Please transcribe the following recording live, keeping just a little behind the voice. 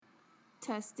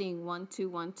Testing 1 2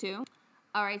 1 2.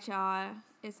 All right, y'all.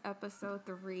 It's episode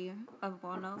 3 of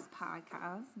Bono's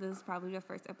podcast. This is probably the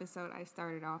first episode I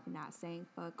started off not saying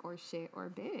fuck or shit or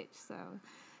bitch. So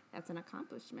that's an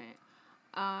accomplishment.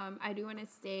 I do want to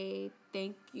say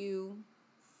thank you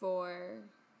for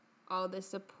all the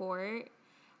support.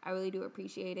 I really do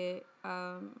appreciate it.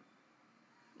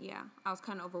 Yeah, I was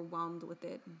kind of overwhelmed with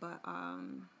it, but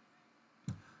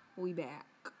we back.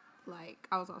 Like,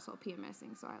 I was also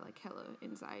PMSing, so I like hella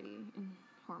anxiety and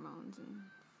hormones and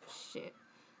shit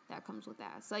that comes with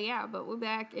that. So yeah, but we're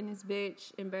back in this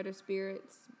bitch, in better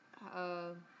spirits,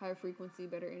 higher frequency,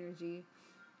 better energy.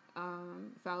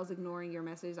 If I was ignoring your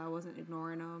message, I wasn't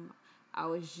ignoring them. I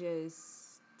was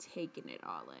just taking it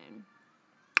all in.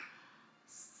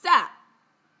 So,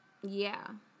 yeah.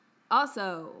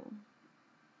 Also,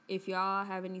 if y'all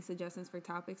have any suggestions for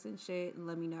topics and shit,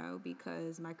 let me know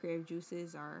because my creative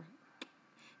juices are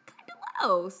kind of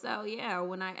low. So yeah,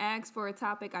 when I ask for a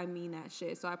topic, I mean that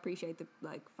shit. So I appreciate the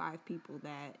 5 people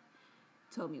that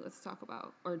told me what to talk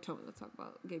about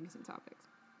gave me some topics.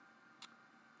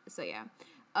 So yeah,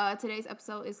 today's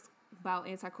episode is about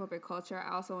anti-corporate culture.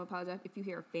 I also want to apologize if you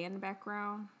hear a fan in the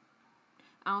background.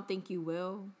 I don't think you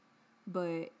will,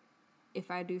 but if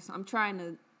I do, so I'm trying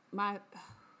to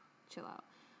chill out.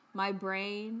 My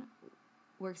brain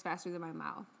works faster than my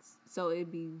mouth, so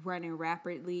it'd be running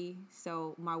rapidly,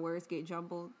 so my words get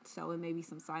jumbled, so it may be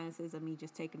some silences of me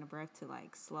just taking a breath to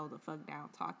slow the fuck down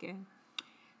talking.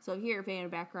 So if you hear a fan in the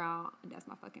background, that's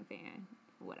my fucking fan,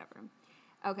 whatever.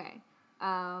 Okay.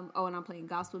 And I'm playing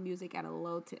gospel music at a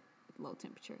low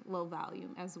temperature, low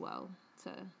volume as well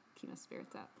to keep my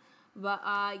spirits up. But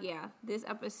yeah, this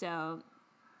episode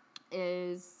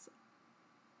is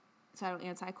titled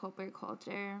Anti-Corporate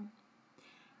Culture.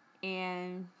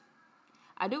 And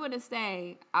I do want to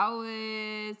say I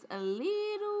was a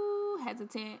little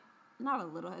hesitant. Not a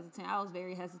little hesitant. I was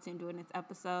very hesitant doing this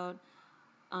episode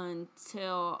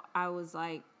until I was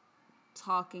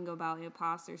talking about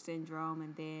imposter syndrome,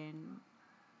 and then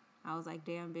I was like,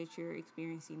 damn bitch, you're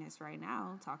experiencing this right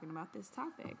now talking about this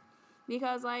topic.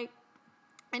 Because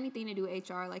anything to do with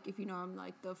HR, if you know, I'm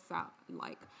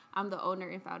I'm the owner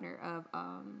and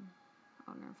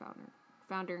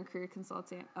founder and career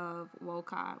consultant of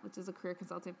WOCOT, which is a career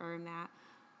consulting firm that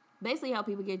basically help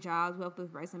people get jobs, help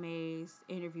with resumes,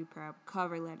 interview prep,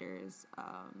 cover letters.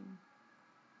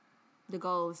 The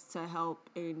goal is to help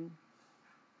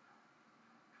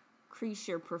increase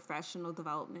your professional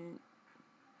development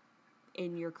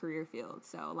in your career field.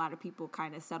 So a lot of people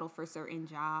kind of settle for certain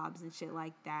jobs and shit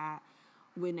like that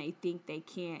when they think they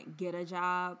can't get a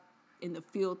job in the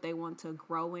field they want to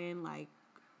grow in,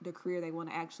 the career they want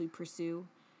to actually pursue.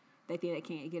 They think they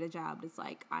can't get a job. It's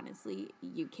honestly,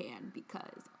 you can,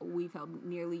 because we've helped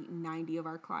nearly 90 of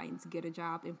our clients get a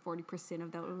job, and 40%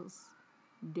 of those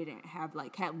didn't have,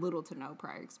 had little to no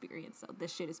prior experience. So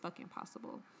this shit is fucking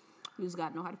possible. You just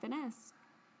gotta know how to finesse.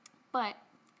 But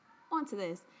on to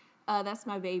this. That's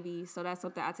my baby, so that's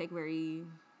something I take very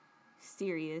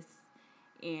serious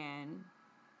and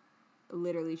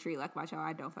literally treat like my child.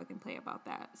 I don't fucking play about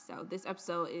that. So this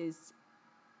episode is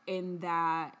in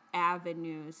that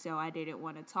avenue, so I didn't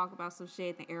want to talk about some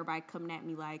shit and everybody coming at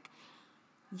me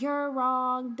you're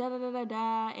wrong, da da da da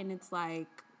da, and it's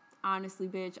honestly,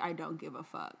 bitch, I don't give a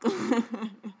fuck.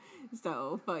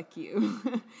 So fuck you.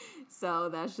 So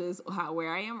that's just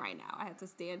where I am right now. I have to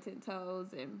stand 10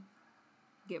 toes and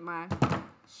get my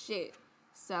shit.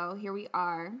 So here we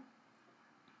are,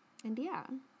 and yeah,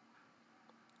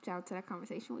 shout out to that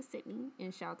conversation with Sydney,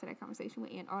 and shout out to that conversation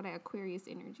with Ann, all that Aquarius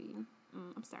energy.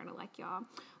 I'm starting to like y'all.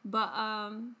 But,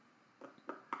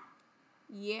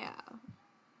 yeah.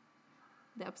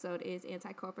 The episode is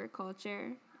anti-corporate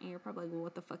culture, and you're probably like, well,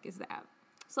 what the fuck is that?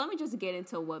 So let me just get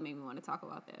into what made me want to talk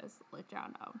about this, let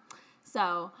y'all know.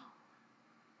 So,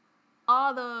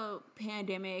 all the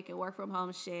pandemic and work from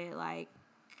home shit,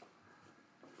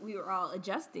 we were all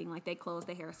adjusting. They closed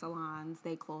the hair salons,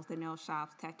 they closed the nail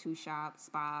shops, tattoo shops,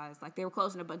 spas. They were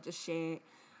closing a bunch of shit.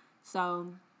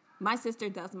 So my sister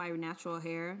does my natural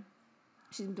hair.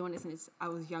 She's been doing it since I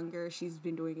was younger. She's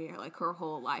been doing it her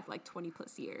whole life, 20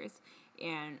 plus years.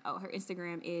 And her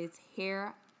Instagram is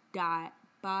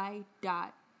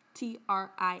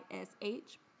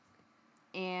hair.by.trish.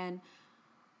 And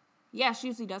yeah, she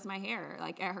usually does my hair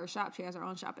at her shop. She has her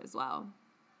own shop as well.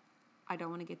 I don't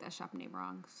want to get that shop name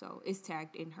wrong, so it's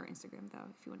tagged in her Instagram, though,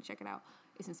 if you want to check it out.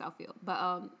 It's in Southfield.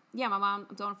 But, yeah, my mom,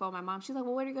 I'm on the phone with my mom. She's like,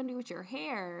 well, what are you going to do with your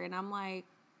hair? And I'm like,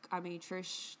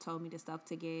 Trish told me the stuff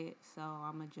to get, so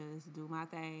I'm going to just do my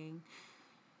thing.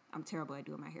 I'm terrible at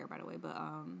doing my hair, by the way, but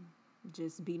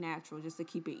just be natural, just to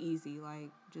keep it easy.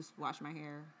 Just wash my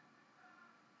hair,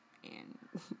 And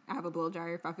I have a blow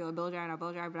dryer. If I feel a blow dryer, I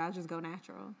blow dryer, but I'll just go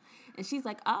natural. And she's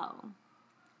like, oh,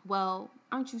 well,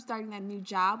 aren't you starting that new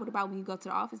job? What about when you go to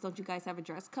the office? Don't you guys have a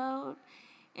dress code?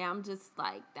 And I'm just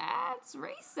like, that's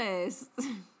racist.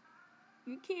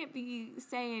 You can't be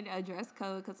saying a dress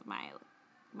code because of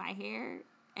my hair.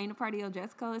 Ain't a part of your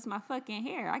dress code. It's my fucking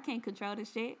hair. I can't control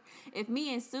this shit. If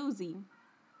me and Susie,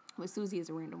 well, Susie is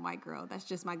a random white girl. That's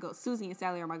just my go. Susie and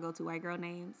Sally are my go-to white girl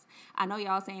names. I know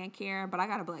y'all saying Karen, but I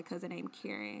got a black cousin named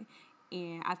Karen,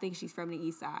 and I think she's from the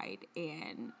East Side,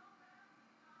 and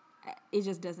it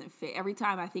just doesn't fit. Every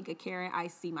time I think of Karen, I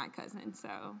see my cousin,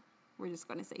 so we're just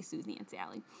going to say Susie and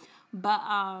Sally. But,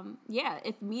 yeah,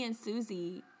 if me and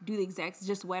Susie do the exact,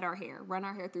 just wet our hair, run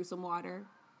our hair through some water,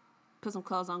 put some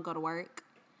clothes on, go to work,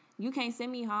 you can't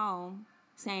send me home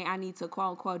saying I need to,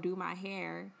 quote-unquote, do my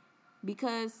hair,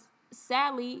 because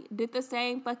Sally did the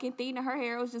same fucking thing to her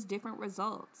hair. It was just different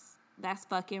results. That's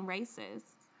fucking racist.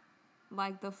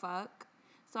 Like, the fuck?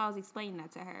 So I was explaining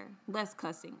that to her. Less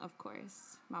cussing, of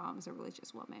course. My mom is a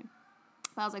religious woman.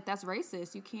 But I was like, that's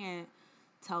racist. You can't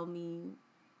tell me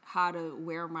how to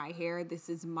wear my hair. This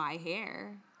is my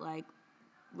hair. Like,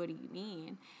 what do you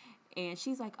mean? And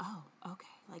she's like, oh, okay.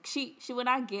 Like, she when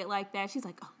I get like that, she's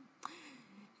like, oh,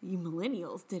 you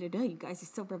millennials, you guys are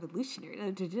so revolutionary,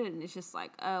 and it's just like,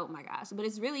 oh my gosh. But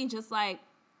it's really just like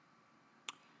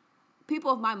people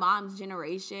of my mom's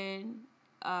generation,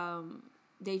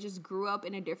 they just grew up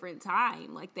in a different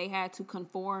time. Like, they had to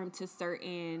conform to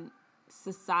certain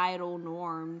societal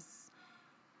norms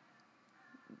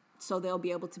so they'll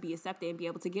be able to be accepted and be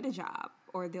able to get a job,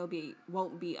 or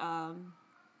won't be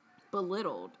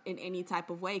belittled in any type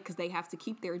of way, because they have to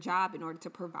keep their job in order to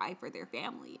provide for their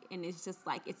family. And it's just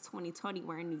like, it's 2020,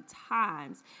 we're in new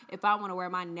times. If I want to wear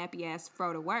my nappy ass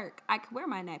fro to work, I can wear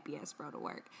my nappy ass fro to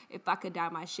work. If I could dye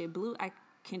my shit blue, I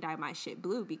can dye my shit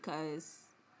blue, because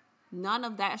none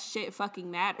of that shit fucking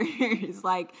matters.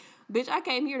 Like, bitch, I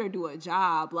came here to do a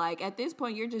job. Like, at this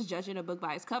point, you're just judging a book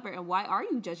by its cover. And why are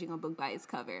you judging a book by its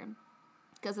cover?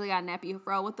 Because I got nappy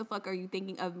fro. What the fuck are you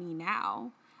thinking of me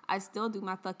now? I still do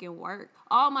my fucking work.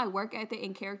 All my work ethic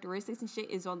and characteristics and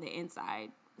shit is on the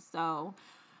inside. So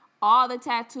all the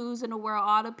tattoos in the world,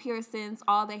 all the piercings,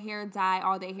 all the hair dye,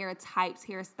 all the hair types,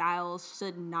 hairstyles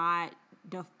should not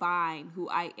define who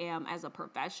I am as a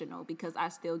professional, because I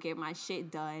still get my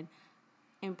shit done,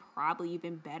 and probably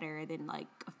even better than like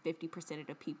 50% of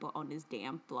the people on this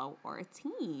damn flow or a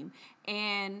team.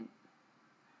 And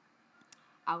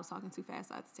I was talking too fast,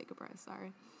 so I had to take a breath,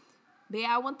 sorry. But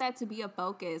yeah, I want that to be a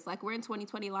focus. Like, we're in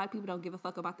 2020, a lot of people don't give a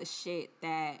fuck about the shit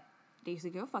that they used to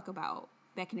give a fuck about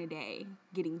back in the day,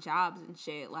 getting jobs and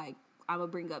shit. Like, I'm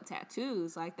gonna bring up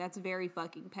tattoos. Like, that's very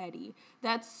fucking petty.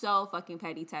 That's so fucking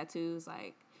petty, tattoos.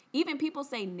 Like, even people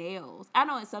say nails. I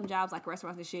know in some jobs, like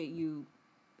restaurants and shit,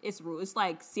 it's rules. It's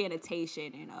like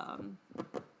sanitation and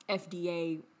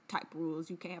FDA type rules.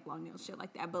 You can't have long nails, shit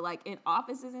like that. But like in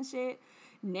offices and shit,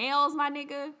 nails, my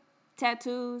nigga,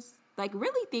 tattoos. Like,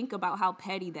 really think about how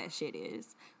petty that shit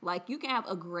is. Like, you can have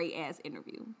a great ass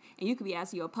interview, and you could be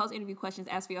asking your post interview questions,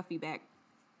 ask for your feedback,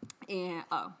 and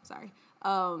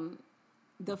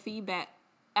the feedback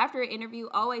after an interview,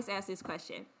 always ask this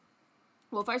question.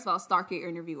 Well, first of all, stalk your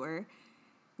interviewer.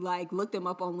 Like, look them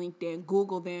up on LinkedIn,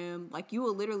 Google them. Like, you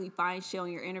will literally find shit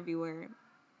on your interviewer.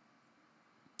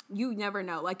 You never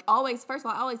know. Like, always, first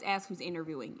of all, always ask who's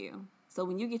interviewing you. So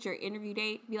when you get your interview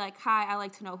date, be like, hi, I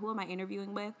like to know who am I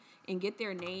interviewing with, and get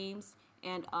their names,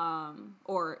 and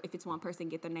or if it's one person,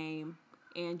 get the name,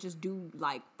 and just do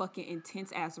like fucking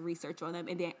intense ass research on them,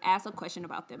 and then ask a question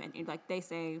about them. And like they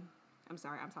say, I'm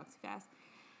sorry, I'm talking too fast.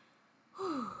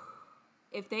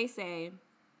 If they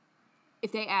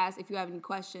ask if you have any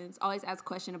questions, always ask a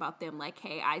question about them. Like,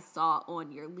 hey, I saw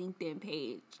on your LinkedIn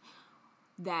page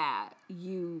that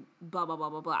you blah, blah, blah,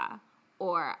 blah, blah.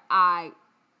 Or I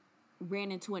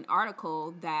ran into an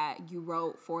article that you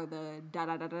wrote for the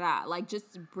da-da-da-da-da. Like,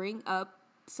 just bring up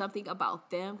something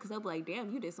about them, because they'll be like,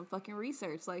 damn, you did some fucking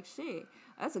research. Like, shit,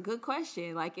 that's a good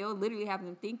question. Like, it'll literally have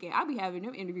them thinking. I'll be having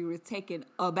them interviewers taken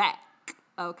aback,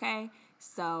 okay?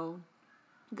 So,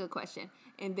 good question.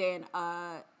 And then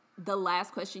the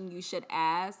last question you should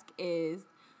ask is,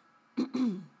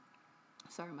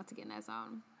 sorry, I'm about to get in that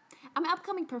zone. I'm an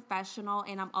upcoming professional,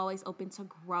 and I'm always open to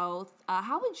growth.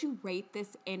 How would you rate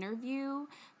this interview?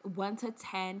 1 to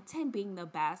 10, 10 being the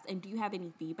best. And do you have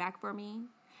any feedback for me?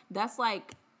 That's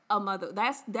like a mother.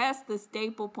 That's the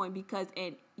staple point, because,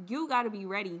 and you got to be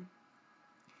ready.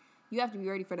 You have to be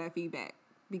ready for that feedback,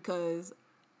 because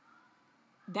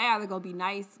they either going to be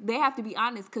nice. They have to be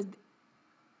honest, because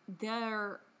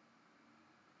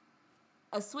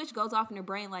a switch goes off in their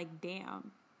brain like,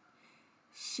 damn,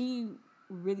 she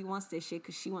really wants this shit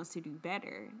because she wants to do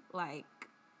better. Like,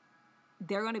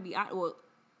 they're going to be, well,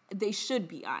 they should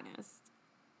be honest.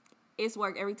 It's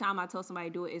work. Every time I tell somebody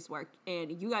to do it, it's work.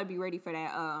 And you got to be ready for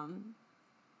that,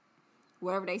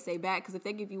 whatever they say back. Because if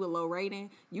they give you a low rating,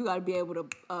 you got to be able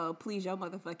to please your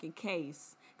motherfucking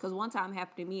case. Because one time it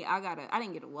happened to me, I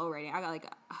didn't get a low rating. I got like,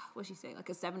 what'd she say? Like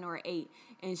a 7 or an 8.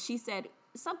 And she said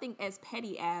something as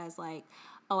petty as like,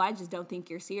 oh, I just don't think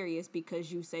you're serious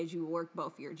because you said you work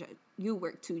you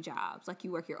work 2 jobs. Like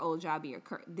you work your old job and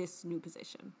this new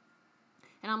position.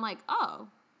 And I'm like, oh,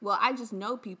 well, I just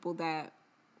know people that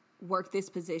work this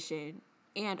position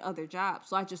and other jobs.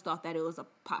 So I just thought that it was a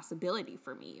possibility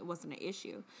for me. It wasn't an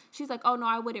issue. She's like, oh, no,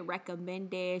 I wouldn't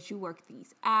recommend it. You work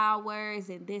these hours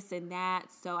and this and that.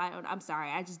 So I'm sorry.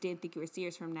 I just didn't think you were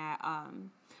serious from that.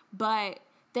 But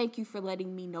thank you for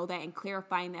letting me know that and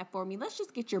clarifying that for me. Let's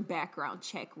just get your background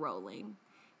check rolling.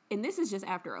 And this is just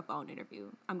after a phone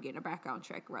interview. I'm getting a background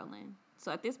check rolling.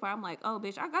 So at this point, I'm like, oh,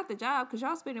 bitch, I got the job because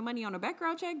y'all spending money on a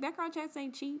background check. Background checks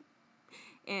ain't cheap.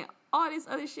 And all this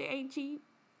other shit ain't cheap.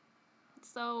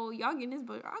 So y'all getting this,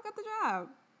 but I got the job.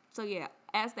 So yeah,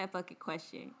 ask that fucking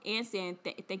question. And send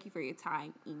thank you for your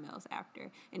time emails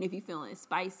after. And if you feeling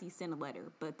spicy, send a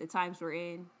letter. But the times we're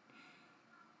in,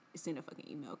 send a fucking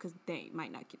email because they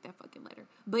might not get that fucking letter.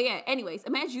 But yeah, anyways,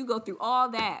 imagine you go through all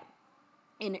that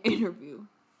in an interview.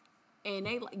 And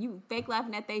you fake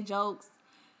laughing at their jokes.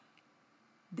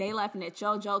 They laughing at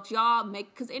your jokes. Y'all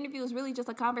because interview is really just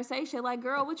a conversation. Like,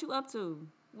 girl, what you up to?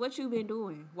 What you been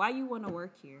doing? Why you want to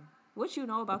work here? What you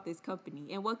know about this company?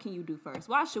 And what can you do first?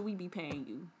 Why should we be paying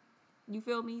you? You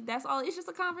feel me? That's all. It's just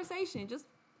a conversation. Just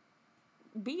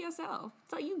be yourself.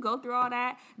 So you go through all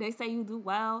that. They say you do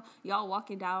well. Y'all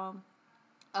walking out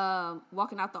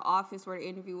the office where the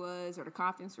interview was or the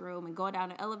conference room and going down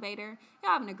the elevator.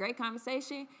 Y'all having a great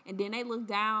conversation. And then they look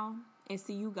down and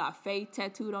see you got faith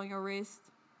tattooed on your wrist.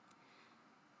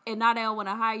 And now they don't want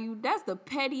to hire you. That's the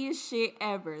pettiest shit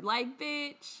ever. Like,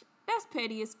 bitch, that's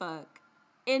petty as fuck.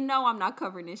 And no, I'm not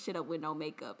covering this shit up with no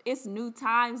makeup. It's new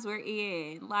times we're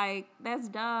in. Like, that's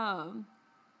dumb.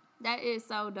 That is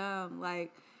so dumb.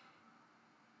 Like,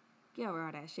 get over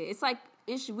all that shit. It's like,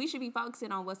 we should be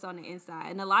focusing on what's on the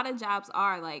inside. And a lot of jobs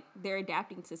are, like, they're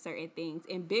adapting to certain things.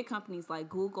 And big companies like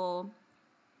Google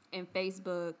and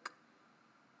Facebook,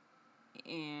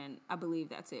 and I believe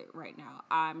that's it right now.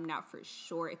 I'm not for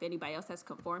sure if anybody else has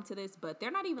conformed to this, but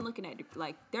they're not even looking at,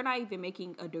 like, they're not even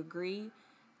making a degree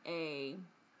a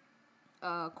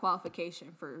qualification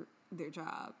for their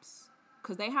jobs.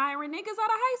 Because they hiring niggas out of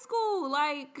high school.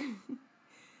 Like, niggas in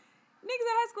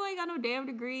high school ain't got no damn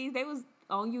degrees. They was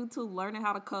on YouTube learning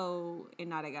how to code,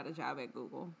 and now they got a job at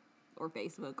Google or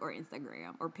Facebook or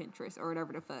Instagram or Pinterest or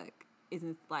whatever the fuck.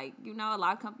 Isn't like, you know, a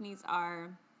lot of companies are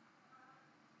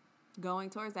going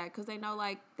towards that because they know,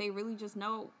 like, they really just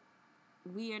know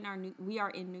we are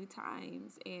in new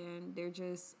times, and they're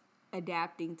just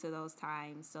adapting to those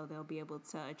times so they'll be able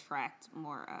to attract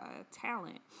more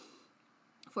talent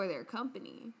for their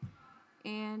company.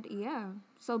 And yeah,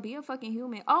 so be a fucking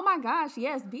human. Oh my gosh,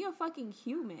 yes, be a fucking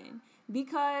human.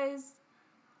 Because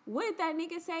what did that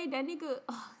nigga say? That nigga,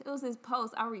 it was his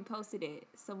post. I reposted it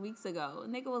some weeks ago.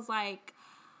 Nigga was like,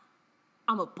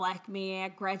 I'm a black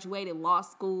man, graduated law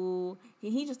school.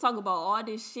 And he just talk about all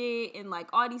this shit and like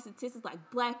all these statistics,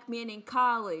 like black men in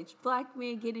college, black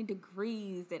men getting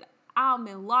degrees, and I'm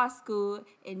in law school,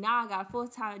 and now I got a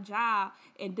full-time job,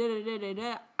 and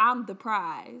da-da-da-da-da, I'm the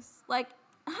prize. Like,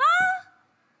 huh?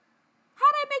 How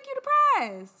they make you the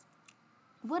prize?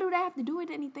 What do that have to do with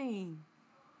anything?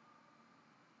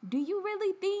 Do you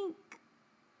really think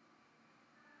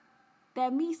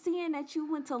that me seeing that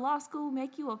you went to law school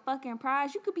make you a fucking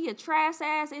prize? You could be a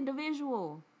trash-ass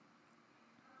individual.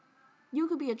 You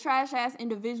could be a trash-ass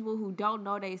individual who don't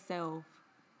know they self.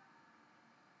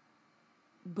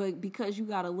 But because you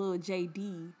got a little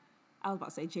JD, I was about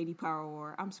to say JD Power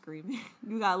War, I'm screaming.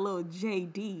 You got a little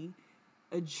JD,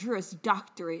 a Juris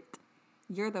Doctorate,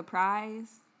 you're the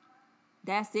prize?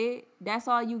 That's it? That's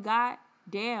all you got?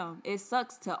 Damn, it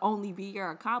sucks to only be your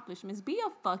accomplishments. Be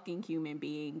a fucking human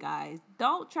being, guys.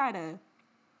 Don't try to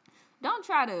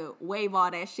wave all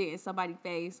that shit in somebody's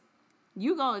face.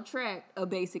 You gonna attract a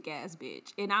basic ass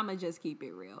bitch. And I'ma just keep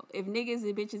it real. If niggas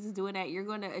and bitches is doing that, you're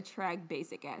gonna attract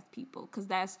basic ass people. Cause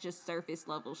that's just surface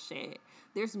level shit.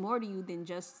 There's more to you than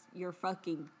just your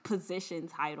fucking position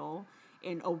title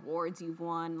and awards you've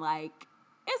won. Like,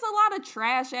 it's a lot of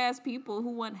trash ass people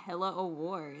who won hella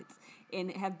awards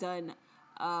and have done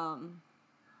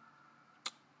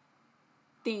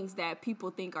things that people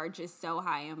think are just so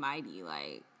high and mighty.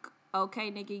 Like,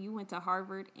 okay, nigga, you went to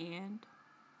Harvard and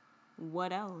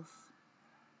what else?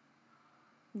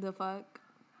 The fuck?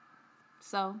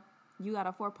 So, you got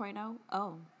a 4.0?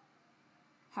 Oh,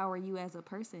 how are you as a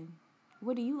person?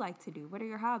 What do you like to do? What are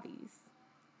your hobbies?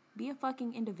 Be a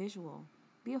fucking individual.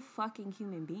 Be a fucking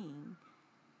human being.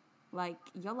 Like,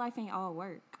 your life ain't all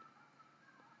work.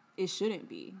 It shouldn't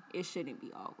be. It shouldn't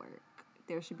be all work.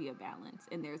 There should be a balance,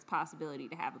 and there's possibility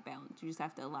to have a balance. You just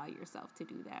have to allow yourself to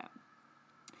do that.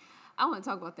 I want to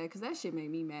talk about that because that shit made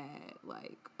me mad.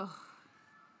 Like, ugh,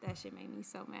 that shit made me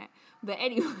so mad. But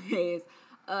anyways,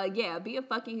 yeah, be a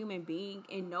fucking human being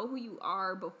and know who you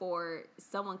are before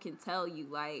someone can tell you.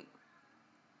 Like,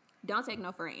 don't take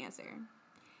no for an answer.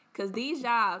 Because these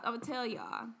jobs, I'm going to tell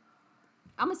y'all,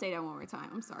 I'm going to say that one more time.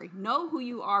 I'm sorry. Know who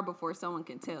you are before someone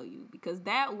can tell you. Because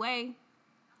that way,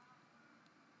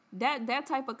 that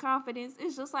type of confidence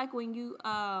is just like when you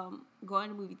go in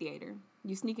the movie theater.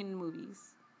 You sneak in the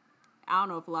movies. I don't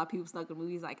know if a lot of people snuck in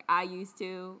movies like I used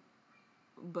to.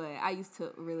 But I used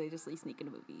to religiously sneak in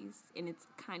the movies. And it's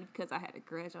kind of because I had a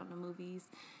grudge on the movies.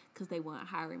 Because they weren't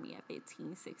hiring me at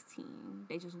 15, 16.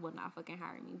 They just would not fucking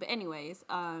hire me. But anyways,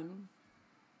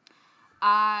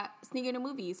 I sneak in the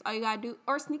movies. All you gotta do,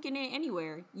 or sneaking in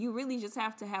anywhere. You really just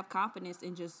have to have confidence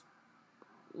and just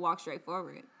walk straight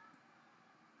forward.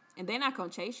 And they're not gonna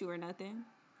chase you or nothing.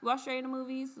 Walk straight in the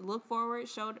movies. Look forward.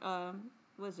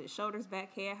 Shoulders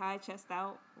back, head high, chest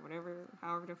out,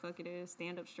 however the fuck it is.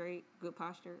 Stand up straight, good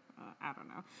posture. I don't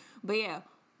know. But yeah,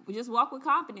 we just walk with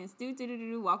confidence.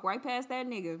 Walk right past that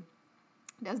nigga.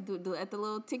 That's at the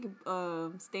little ticket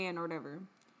stand or whatever.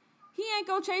 He ain't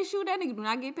gonna chase you. That nigga do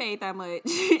not get paid that much.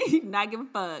 Not give a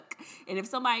fuck. And if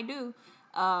somebody do,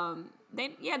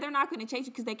 they're not gonna chase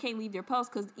you because they can't leave their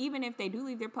post. Because even if they do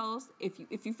leave their post,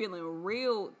 if you feeling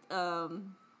real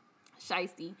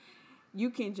shiesty, you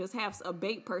can just have a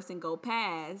bait person go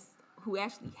past who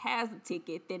actually has a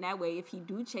ticket. Then that way, if he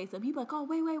do chase them, he be like, oh,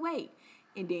 wait.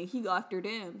 And then he go after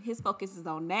them. His focus is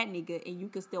on that nigga, and you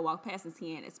can still walk past since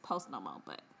he ain't his post no more.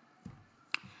 But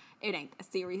it ain't that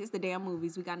serious. It's the damn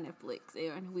movies. We got Netflix,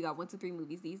 and we got 1 to 3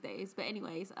 movies these days. But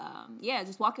anyways,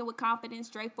 just walking with confidence,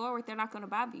 straightforward. They're not going to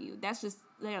bother you. That's just,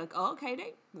 they're like, oh, okay,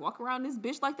 they walk around this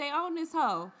bitch like they own this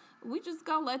hoe. We just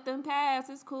gonna let them pass.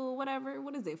 It's cool, whatever.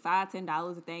 What is it, $5,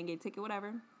 $10 if they ain't get a ticket,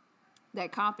 whatever.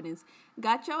 That confidence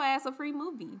got your ass a free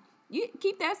movie. You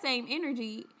keep that same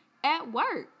energy at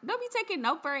work. Don't be taking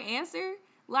no for an answer.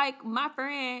 Like, my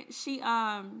friend, she,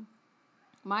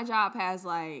 my job has,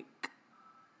 like,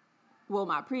 well,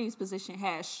 my previous position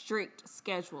has strict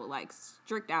schedule, like,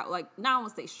 strict out, like, not I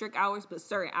want to say strict hours, but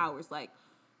certain hours. Like,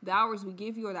 the hours we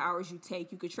give you are the hours you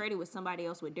take. You could trade it with somebody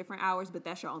else with different hours, but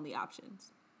that's your only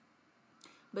options.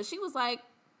 But she was like,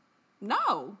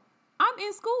 no, I'm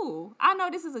in school. I know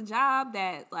this is a job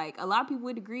that, like, a lot of people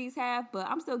with degrees have, but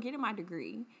I'm still getting my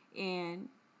degree. And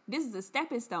this is a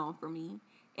stepping stone for me.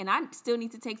 And I still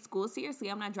need to take school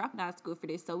seriously. I'm not dropping out of school for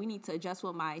this. So we need to adjust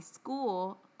with my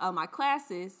school, my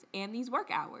classes, and these work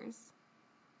hours.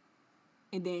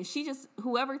 And then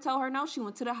whoever told her no, she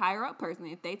went to the higher up person.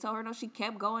 If they told her no, she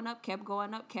kept going up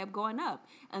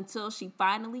until she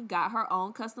finally got her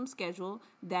own custom schedule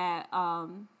that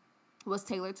was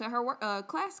tailored to her work,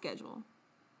 class schedule.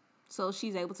 So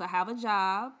she's able to have a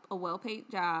job, a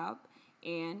well-paid job,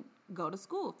 and go to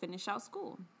school, finish out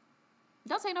school.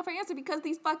 Don't take no for answer because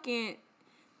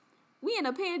we in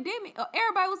a pandemic.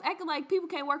 Everybody was acting like people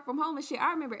can't work from home and shit.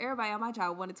 I remember everybody on my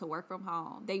job wanted to work from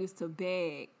home. They used to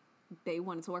beg. They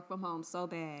wanted to work from home so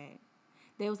bad.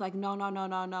 They was like,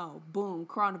 no. Boom,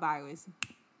 coronavirus.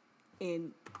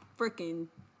 In freaking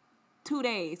 2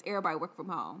 days, everybody worked from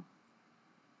home.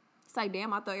 It's like,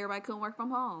 damn, I thought everybody couldn't work from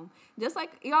home. Just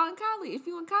like y'all in college. If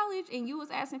you in college and you was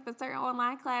asking for certain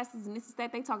online classes and this is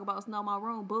that, they talk about it's no more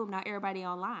room. Boom, now everybody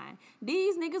online.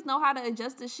 These niggas know how to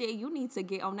adjust the shit. You need to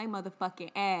get on their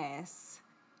motherfucking ass.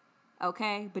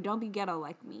 Okay? But don't be ghetto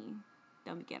like me.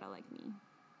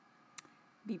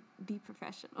 Be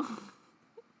professional.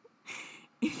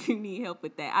 If you need help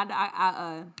with that,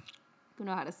 I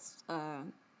know how to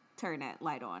turn that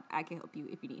light on. I can help you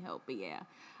if you need help. But yeah,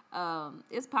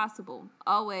 it's possible.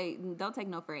 Always don't take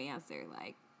no for an answer.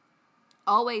 Like,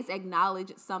 always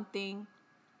acknowledge something.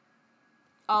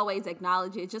 Always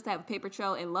acknowledge it. Just have a paper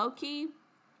trail. And low key,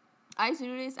 I used to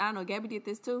do this. I don't know. Gabby did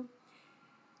this too.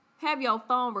 Have your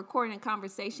phone recording a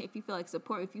conversation if you feel like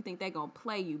support, if you think they're going to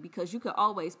play you, because you can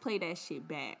always play that shit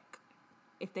back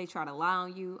if they try to lie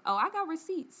on you. Oh, I got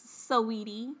receipts,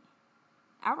 sweetie.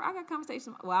 I got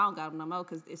conversations. Well, I don't got them no more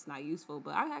because it's not useful,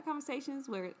 but I had conversations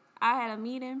where I had a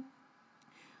meeting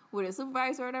with a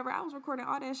supervisor or whatever. I was recording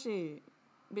all that shit.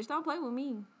 Bitch, don't play with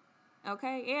me,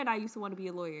 okay? And I used to want to be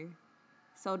a lawyer,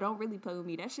 so don't really play with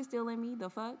me. That shit still in me, the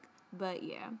fuck? But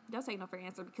yeah, don't take no for an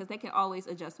answer because they can always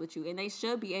adjust with you, and they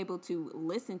should be able to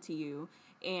listen to you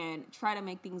and try to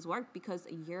make things work because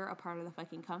you're a part of the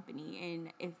fucking company.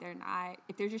 And if they're not,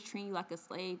 if they're just treating you like a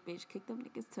slave, bitch, kick them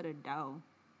niggas to the door.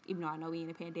 Even though I know we in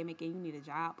a pandemic and you need a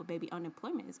job, but baby,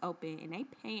 unemployment is open and they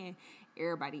paying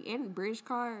everybody and bridge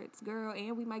cards, girl,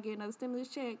 and we might get another stimulus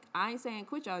check. I ain't saying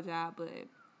quit your job, but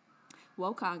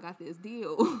WOCON got this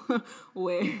deal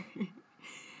where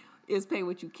it's pay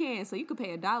what you can, so you can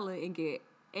pay $1 and get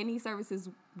any services,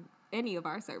 any of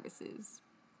our services.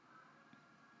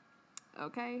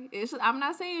 Okay, I'm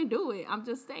not saying do it. I'm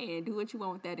just saying do what you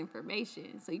want with that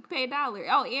information. So you can pay $1.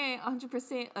 Oh, and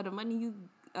 100% of the money you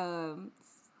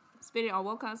spending on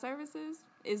WOCON services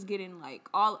is getting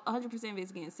like 100% of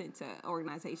it's getting sent to an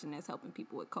organization that's helping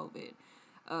people with COVID.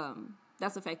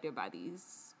 That's affected by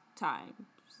these times.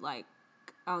 Like,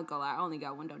 I don't gonna lie, I only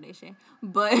got one donation,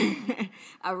 but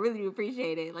I really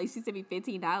appreciate it. Like, she sent me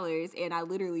 $15, and I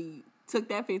literally took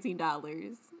that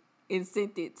 $15 and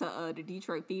sent it to the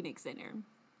Detroit Phoenix Center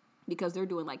because they're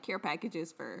doing like care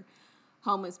packages for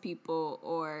homeless people,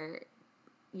 or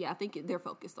I think they're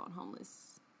focused on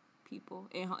homeless people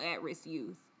and at-risk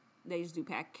youth. They just do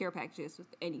care packages with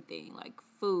anything like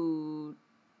food,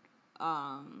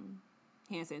 hand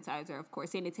sanitizer, of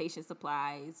course, sanitation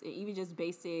supplies, and even just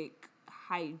basic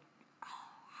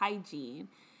hygiene.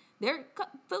 They're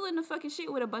filling the fucking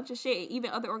shit with a bunch of shit. Even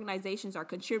other organizations are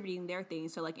contributing their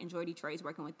things. So, like, Enjoy Detroit's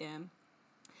working with them.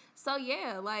 So,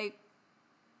 yeah, like,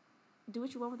 do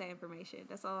what you want with that information.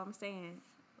 That's all I'm saying.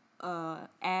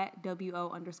 At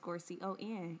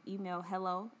WO_CON. Email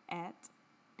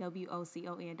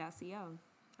hello@WOCON.co.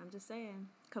 I'm just saying.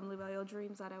 Come live out your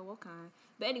dreams out at WOCON.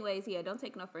 But anyways, don't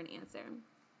take no for an answer.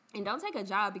 And don't take a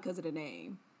job because of the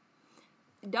name.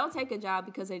 Don't take a job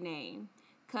because of the name.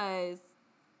 Because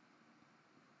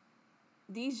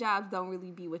these jobs don't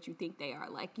really be what you think they are.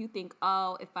 Like, you think,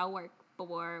 oh, if I work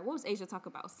for, what was Asia talk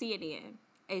about? CNN.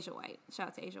 Asia White. Shout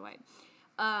out to Asia White.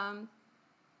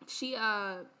 She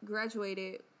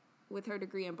graduated with her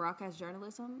degree in broadcast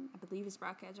journalism. I believe it's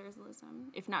broadcast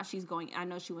journalism. If not, I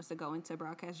know she wants to go into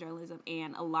broadcast journalism.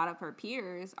 And a lot of her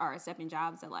peers are accepting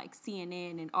jobs at, like,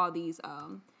 CNN and all these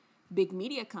big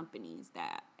media companies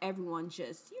that everyone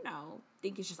just,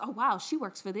 think it's just, oh, wow, she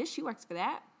works for this, she works for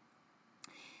that.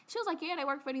 She was like, yeah, they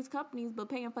work for these companies, but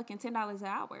paying fucking $10 an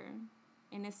hour.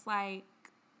 And it's like,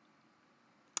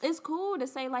 it's cool to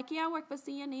say, like, yeah, I work for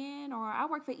CNN or I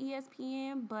work for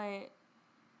ESPN, but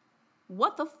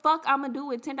what the fuck I'm gonna do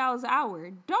with $10 an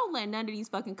hour? Don't let none of these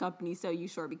fucking companies sell you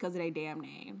short because of their damn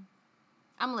name.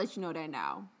 I'm gonna let you know that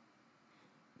now.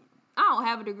 I don't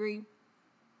have a degree.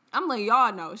 I'm letting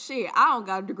y'all know, shit, I don't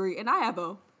got a degree, and I have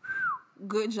a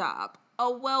good job, a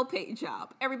well-paid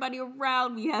job. Everybody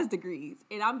around me has degrees,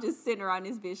 and I'm just sitting around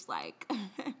this bitch like, I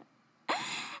did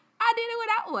it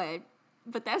without one.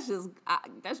 But that's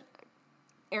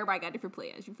everybody got different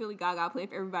plans. You feel like God got a plan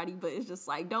for everybody, but it's just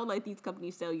like, don't let these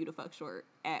companies sell you the fuck short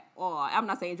at all. I'm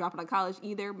not saying drop out of college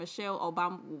either. Michelle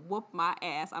Obama will whoop my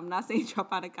ass. I'm not saying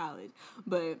drop out of college,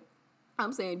 but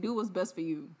I'm saying do what's best for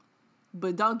you.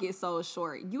 But don't get sold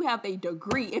short. You have a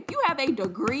degree. If you have a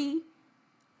degree,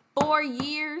 4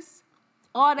 years,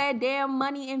 all that damn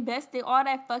money invested, all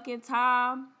that fucking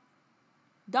time,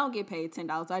 don't get paid $10 an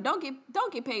hour. Don't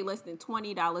get paid less than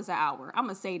 $20 an hour. I'm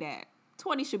gonna say that.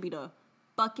 20 should be the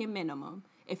fucking minimum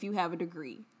if you have a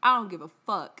degree. I don't give a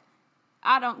fuck.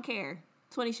 I don't care.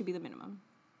 20 should be the minimum.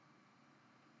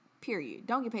 Period.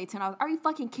 Don't get paid $10. Are you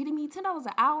fucking kidding me? $10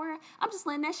 an hour? I'm just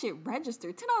letting that shit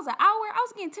register. $10 an hour? I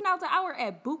was getting $10 an hour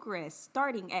at Bucharest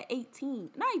starting at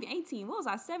 18. Not even 18. What was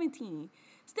I? 17.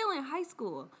 Still in high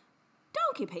school.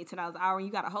 Don't get paid $10 an hour when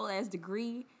you got a whole ass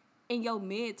degree in your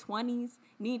mid-20s,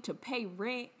 need to pay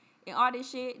rent and all this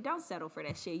shit. Don't settle for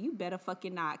that shit. You better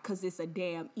fucking not, because it's a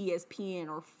damn ESPN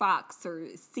or Fox or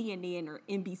CNN or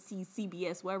NBC,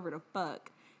 CBS, whatever the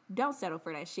fuck. Don't settle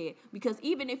for that shit. Because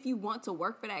even if you want to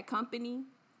work for that company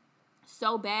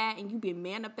so bad and you've been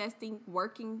manifesting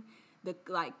working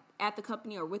at the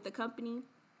company or with the company,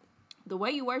 the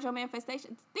way you word your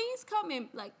manifestation, things come in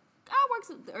like God works,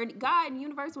 or God in the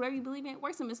universe, whatever you believe in,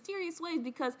 works in mysterious ways.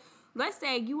 Because let's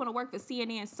say you want to work for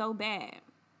CNN so bad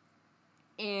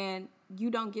and you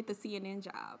don't get the CNN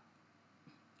job,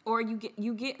 or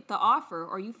you get the offer,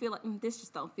 or you feel like this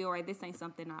just don't feel right. This isn't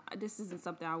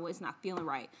something it's not feeling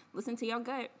right. Listen to your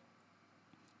gut.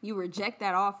 You reject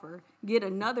that offer, get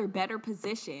another better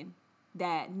position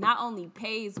that not only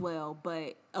pays well,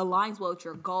 but aligns well with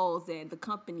your goals, and the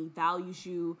company values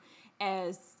you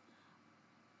as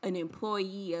an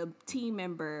employee, a team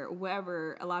member,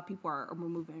 whatever. A lot of people are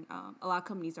removing, a lot of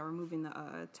companies are removing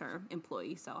the term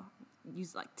employee. So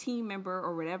use like team member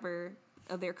or whatever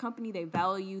of their company, they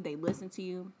value, they listen to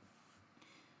you.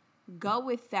 Go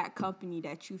with that company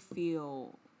that you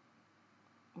feel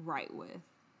right with.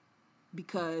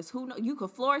 Because who knows, you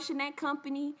could flourish in that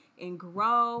company and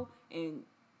grow, and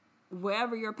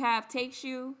wherever your path takes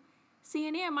you,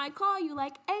 CNN might call you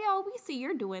like, hey, yo, we see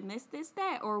you're doing this,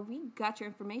 that, or we got your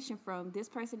information from this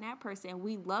person, that person.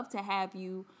 We'd love to have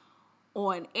you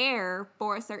on air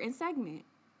for a certain segment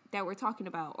that we're talking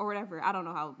about or whatever. I don't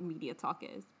know how media talk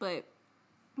is, but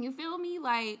you feel me?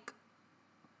 Like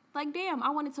damn, I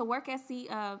wanted to work at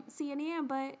CNN,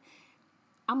 but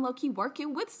I'm low-key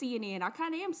working with CNN. I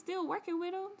kind of am still working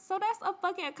with them. So that's a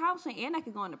fucking accomplishment. And I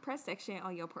could go in the press section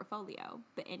on your portfolio.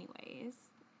 But anyways.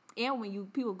 And when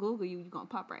people Google you, you're going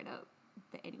to pop right up.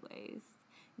 But anyways.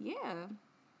 Yeah.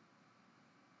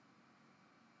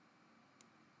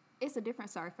 It's a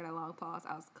different, sorry for that long pause.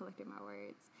 I was collecting my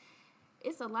words.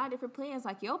 It's a lot of different plans.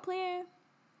 Like your plan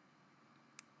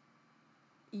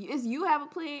is you have a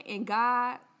plan, and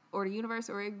God or the universe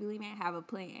or whatever you believe in have a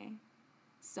plan.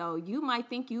 So you might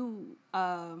think you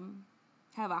have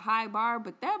a high bar,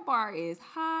 but that bar is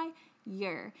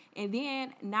higher. And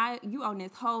then now you on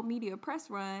this whole media press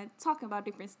run talking about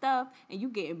different stuff, and you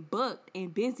getting booked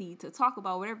and busy to talk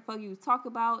about whatever the fuck you was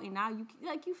talking about. And now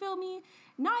you feel me?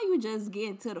 Now you just get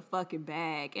into the fucking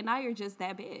bag, and now you're just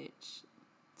that bitch.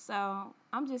 So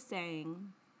I'm just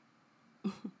saying,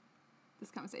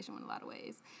 this conversation went a lot of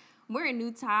ways. We're in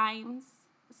new times,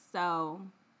 so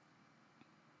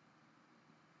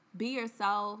be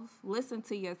yourself, listen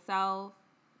to yourself,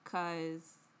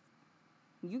 because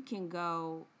you can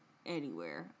go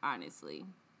anywhere, honestly.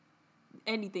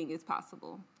 Anything is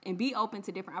possible. And be open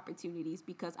to different opportunities,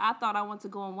 because I thought I wanted to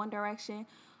go in one direction,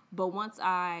 but once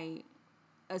I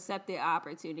accepted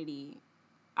opportunity,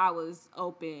 I was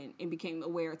open and became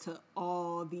aware to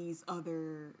all these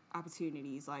other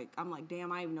opportunities. Like, I'm like,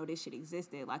 damn, I didn't even know this shit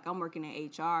existed. Like, I'm working in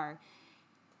HR.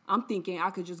 I'm thinking I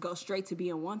could just go straight to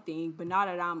being one thing, but now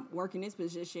that I'm working this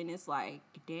position, it's like,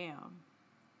 damn,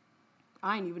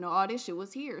 I didn't even know all this shit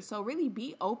was here. So really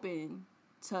be open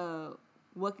to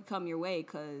what could come your way,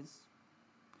 because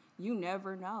you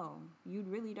never know. You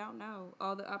really don't know.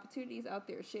 All the opportunities out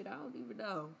there, shit, I don't even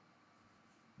know.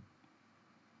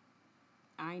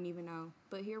 I ain't even know.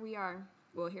 But here we are.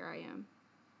 Well, here I am.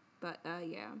 But,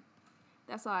 yeah,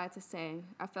 that's all I had to say.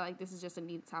 I feel like this is just a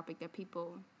neat topic that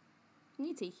people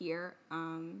need to hear,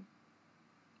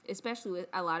 especially with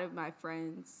a lot of my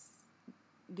friends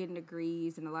getting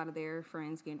degrees and a lot of their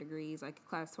friends getting degrees, like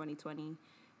class 2020.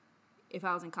 If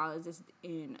I was in college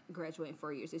and graduating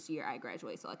 4 years, this year I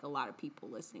graduate. So like a lot of people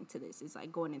listening to this is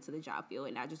like going into the job field,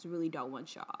 and I just really don't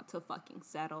want y'all to fucking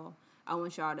settle. I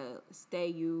want y'all to stay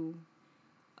you,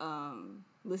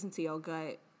 listen to your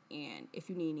gut, and if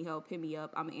you need any help, hit me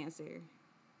up. I'm gonna answer.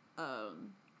 I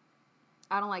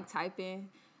don't like typing.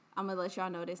 I'm going to let y'all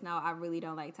know this now. I really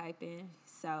don't like typing.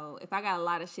 So if I got a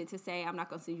lot of shit to say, I'm not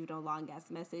going to send you no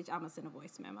long-ass message. I'm going to send a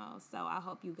voice memo. So I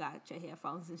hope you got your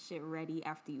headphones and shit ready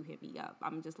after you hit me up.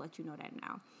 I'm going to just let you know that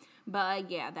now. But,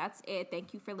 yeah, that's it.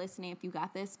 Thank you for listening. If you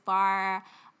got this far.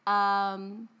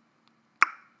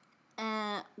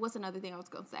 What's another thing I was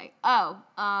going to say?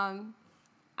 I'm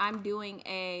doing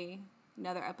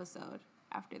another episode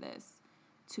after this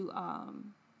to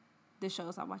the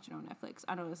shows I'm watching on Netflix.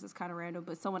 I know this is kind of random,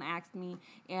 but someone asked me,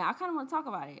 and I kind of want to talk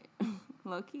about it,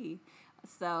 low-key.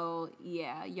 So,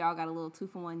 yeah, y'all got a little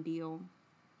 2-for-1 deal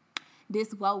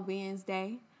this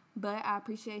Wednesday. But I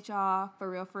appreciate y'all, for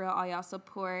real, all y'all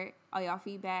support, all y'all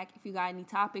feedback. If you got any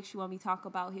topics you want me to talk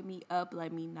about, hit me up,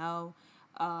 let me know.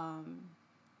 And,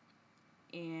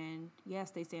 yeah,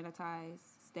 stay sanitized.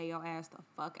 Stay your ass the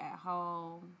fuck at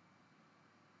home.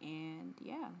 And,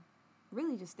 yeah.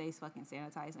 Really just stay fucking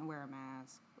sanitized and wear a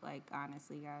mask. Like,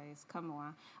 honestly, guys, come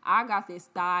on. I got this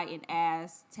thigh and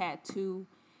ass tattoo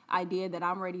idea that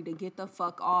I'm ready to get the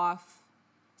fuck off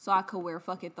so I could wear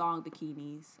fucking thong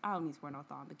bikinis. I don't need to wear no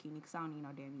thong bikini because I don't need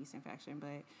no damn yeast infection,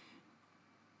 but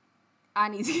I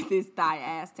need to get this thigh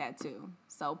ass tattoo.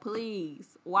 So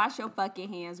please, wash your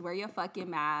fucking hands, wear your fucking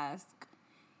mask,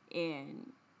 and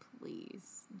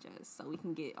please, just so we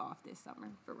can get off this summer,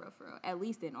 for real, at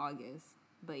least in August.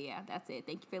 But yeah, that's it.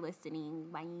 Thank you for listening.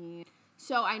 Bye.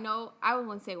 So I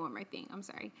want to say one more thing. I'm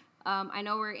sorry. I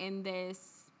know we're in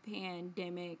this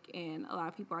pandemic and a lot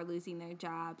of people are losing their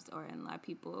jobs, and a lot of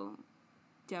people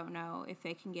don't know if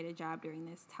they can get a job during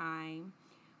this time.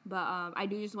 But I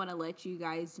do just want to let you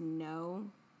guys know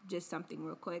just something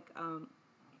real quick.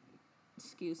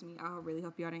 Excuse me. I really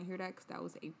hope y'all didn't hear that because that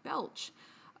was a belch.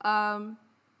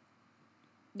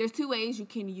 There's 2 ways you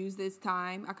can use this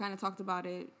time. I kind of talked about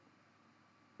it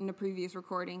in the previous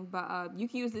recording, but you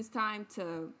can use this time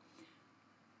to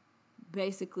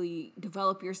basically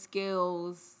develop your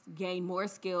skills, gain more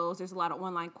skills. There's a lot of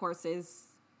online courses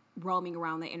roaming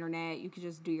around the internet. You can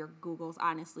just do your Googles,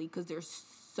 honestly, because there's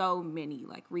so many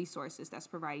like resources that's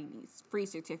providing these free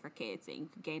certificates, and you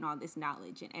can gain all this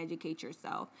knowledge and educate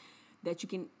yourself that you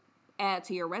can add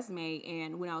to your resume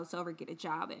and when all it's over, get a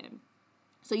job in.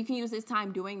 So you can use this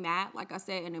time doing that. Like I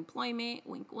said, unemployment,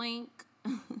 wink, wink.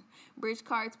 Bridge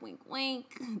cards, wink, wink.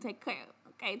 Take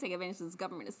advantage of this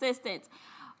government assistance.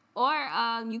 Or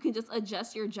you can just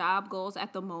adjust your job goals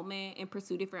at the moment and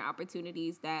pursue different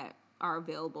opportunities that are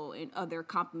available in other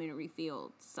complementary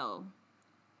fields. So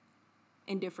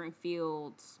in different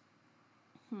fields,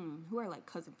 who are like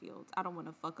cousin fields? I don't want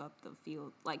to fuck up the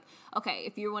field. Like, okay,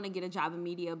 if you want to get a job in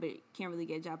media but can't really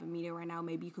get a job in media right now,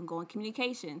 maybe you can go in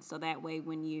communications. So that way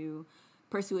when you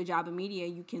pursue a job in media,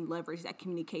 you can leverage that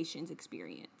communications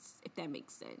experience, if that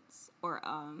makes sense. Or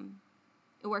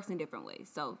it works in different ways.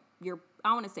 So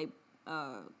I want to say,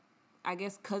 I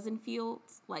guess cousin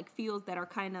fields, like fields that are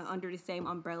kind of under the same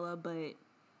umbrella but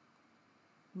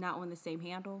not on the same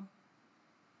handle.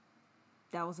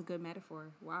 That was a good metaphor.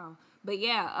 Wow. But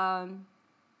yeah,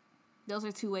 those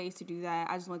are 2 ways to do that.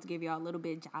 I just want to give y'all a little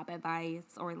bit of job advice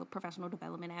or professional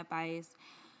development advice.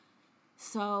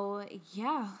 So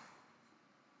yeah,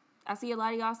 I see a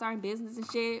lot of y'all starting business and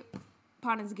shit.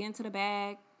 Partners getting to the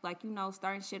bag. Like,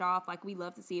 starting shit off. Like, we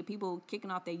love to see it. People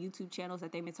kicking off their YouTube channels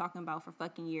that they've been talking about for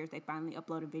fucking years. They finally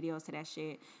uploaded videos to that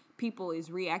shit. People is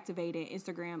reactivating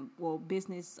Instagram,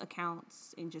 business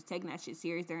accounts and just taking that shit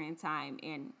serious during time.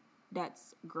 And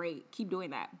that's great. Keep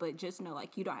doing that. But just know,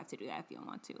 like, you don't have to do that if you don't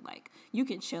want to. Like, you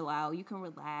can chill out. You can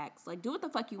relax. Like, do what the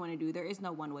fuck you want to do. There is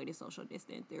no one way to social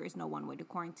distance. There is no one way to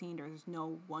quarantine. There's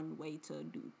no one way to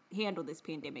handle this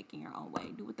pandemic in your own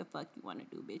way. Do what the fuck you want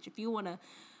to do, bitch. If you want to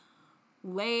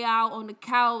lay out on the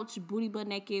couch, booty butt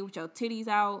naked with your titties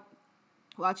out,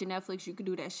 watching Netflix, you can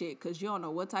do that shit because you don't know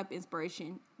what type of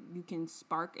inspiration you can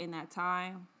spark in that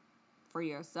time for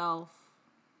yourself,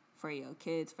 for your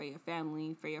kids, for your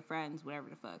family, for your friends, whatever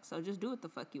the fuck. So just do what the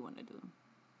fuck you want to do.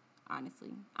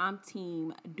 Honestly, I'm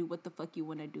team do what the fuck you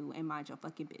want to do and mind your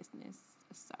fucking business.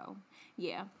 So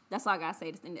yeah, that's all I gotta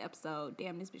say. This in the episode.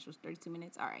 Damn, this bitch was 32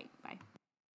 minutes. All right, bye.